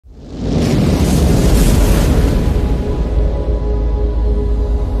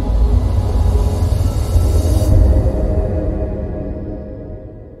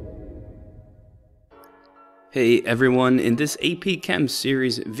Hey everyone, in this AP Chem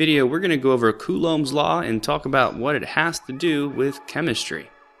series video we're going to go over Coulomb's Law and talk about what it has to do with chemistry.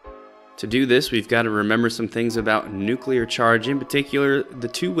 To do this we've got to remember some things about nuclear charge, in particular the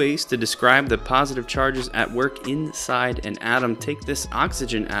two ways to describe the positive charges at work inside an atom. Take this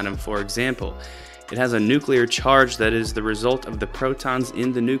oxygen atom for example. It has a nuclear charge that is the result of the protons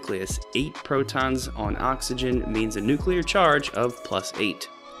in the nucleus. 8 protons on oxygen means a nuclear charge of +8.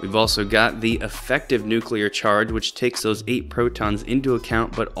 We've also got the effective nuclear charge, which takes those 8 protons into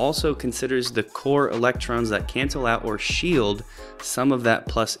account, but also considers the core electrons that cancel out or shield some of that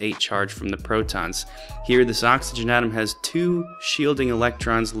 +8 charge from the protons. Here, this oxygen atom has 2 shielding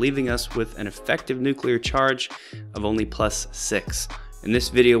electrons, leaving us with an effective nuclear charge of only +6. In this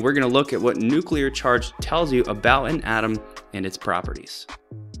video, we're going to look at what nuclear charge tells you about an atom and its properties.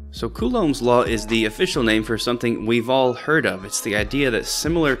 So Coulomb's Law is the official name for something we've all heard of. It's the idea that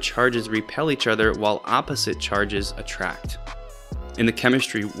similar charges repel each other while opposite charges attract. In the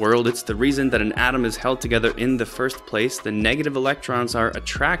chemistry world, it's the reason that an atom is held together in the first place. The negative electrons are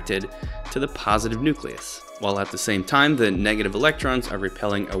attracted to the positive nucleus, while at the same time the negative electrons are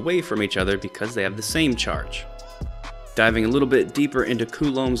repelling away from each other because they have the same charge. Diving a little bit deeper into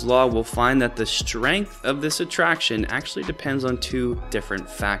Coulomb's Law, we'll find that the strength of this attraction actually depends on 2 different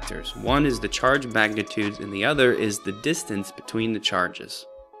factors. One is the charge magnitudes and the other is the distance between the charges.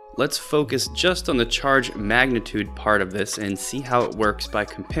 Let's focus just on the charge magnitude part of this and see how it works by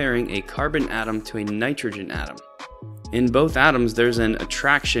comparing a carbon atom to a nitrogen atom. In both atoms, there's an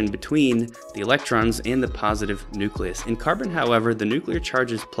attraction between the electrons and the positive nucleus. In carbon, however, the nuclear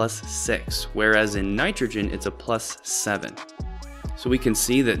charge is +6, whereas in nitrogen, it's a +7. So we can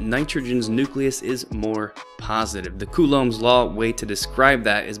see that nitrogen's nucleus is more positive. The Coulomb's Law way to describe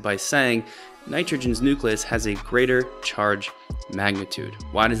that is by saying nitrogen's nucleus has a greater charge magnitude.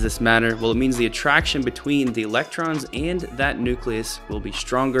 Why does this matter? Well, it means the attraction between the electrons and that nucleus will be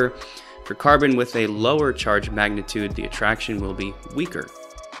stronger. For carbon with a lower charge magnitude, the attraction will be weaker.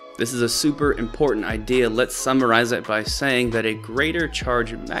 This is a super important idea. Let's summarize it by saying that a greater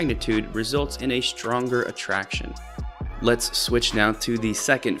charge magnitude results in a stronger attraction. Let's switch now to the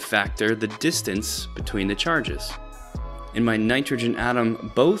second factor, the distance between the charges. In my nitrogen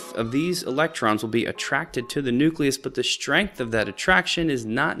atom, both of these electrons will be attracted to the nucleus, but the strength of that attraction is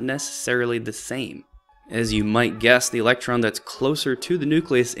not necessarily the same. As you might guess, the electron that's closer to the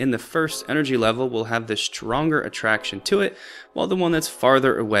nucleus in the first energy level will have the stronger attraction to it, while the one that's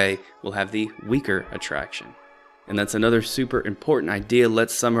farther away will have the weaker attraction. And that's another super important idea.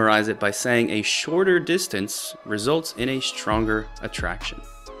 Let's summarize it by saying a shorter distance results in a stronger attraction.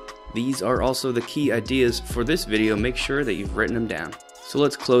 These are also the key ideas for this video. Make sure that you've written them down. So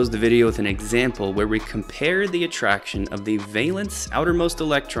let's close the video with an example where we compare the attraction of the valence outermost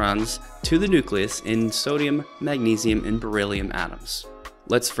electrons to the nucleus in sodium, magnesium, and beryllium atoms.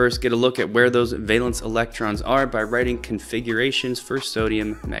 Let's first get a look at where those valence electrons are by writing configurations for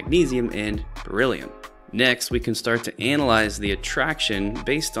sodium, magnesium, and beryllium. Next, we can start to analyze the attraction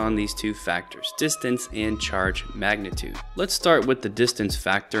based on these 2 factors, distance and charge magnitude. Let's start with the distance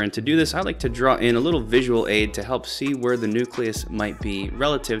factor, and to do this I like to draw in a little visual aid to help see where the nucleus might be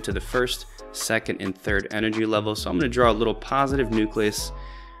relative to the first, second, and third energy level. So I'm going to draw a little positive nucleus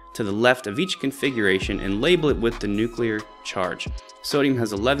to the left of each configuration and label it with the nuclear charge. Sodium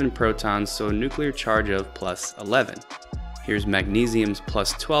has 11 protons, so a nuclear charge of +11. Here's magnesium's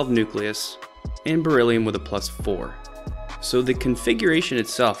 +12 nucleus, and beryllium with a +4. So the configuration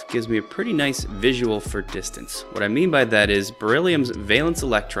itself gives me a pretty nice visual for distance. What I mean by that is beryllium's valence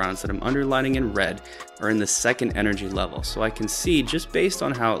electrons that I'm underlining in red are in the second energy level. So I can see just based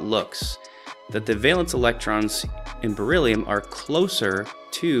on how it looks that the valence electrons in beryllium are closer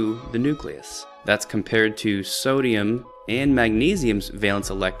to the nucleus. That's compared to sodium and magnesium's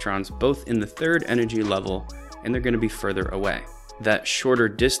valence electrons, both in the third energy level, and they're going to be further away. That shorter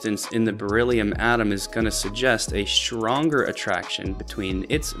distance in the beryllium atom is going to suggest a stronger attraction between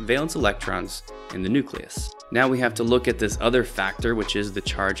its valence electrons and the nucleus. Now we have to look at this other factor, which is the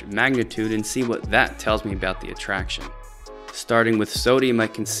charge magnitude, and see what that tells me about the attraction. Starting with sodium, I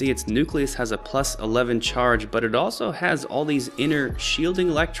can see its nucleus has a +11 charge, but it also has all these inner shielding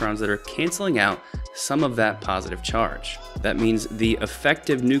electrons that are canceling out some of that positive charge. That means the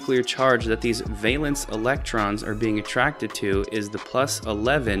effective nuclear charge that these valence electrons are being attracted to is the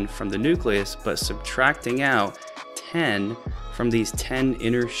 +11 from the nucleus, but subtracting out 10 from these 10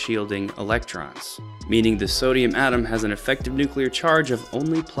 inner shielding electrons, meaning the sodium atom has an effective nuclear charge of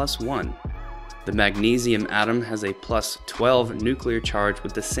only +1. The magnesium atom has a +12 nuclear charge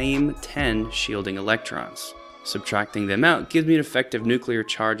with the same 10 shielding electrons. Subtracting them out gives me an effective nuclear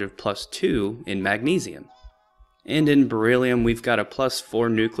charge of +2 in magnesium. And in beryllium, we've got a +4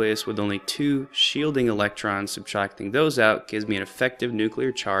 nucleus with only 2 shielding electrons. Subtracting those out gives me an effective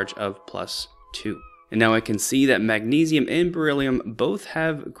nuclear charge of +2. And now I can see that magnesium and beryllium both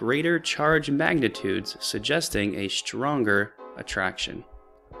have greater charge magnitudes, suggesting a stronger attraction.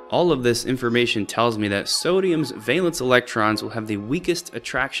 All of this information tells me that sodium's valence electrons will have the weakest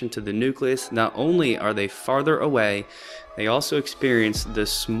attraction to the nucleus. Not only are they farther away, they also experience the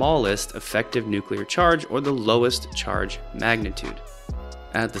smallest effective nuclear charge, or the lowest charge magnitude.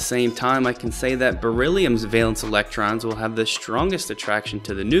 At the same time, I can say that beryllium's valence electrons will have the strongest attraction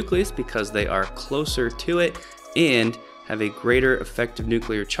to the nucleus because they are closer to it and have a greater effective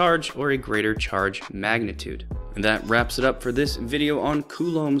nuclear charge, or a greater charge magnitude. And that wraps it up for this video on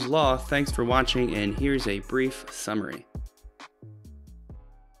Coulomb's Law. Thanks for watching, and here's a brief summary.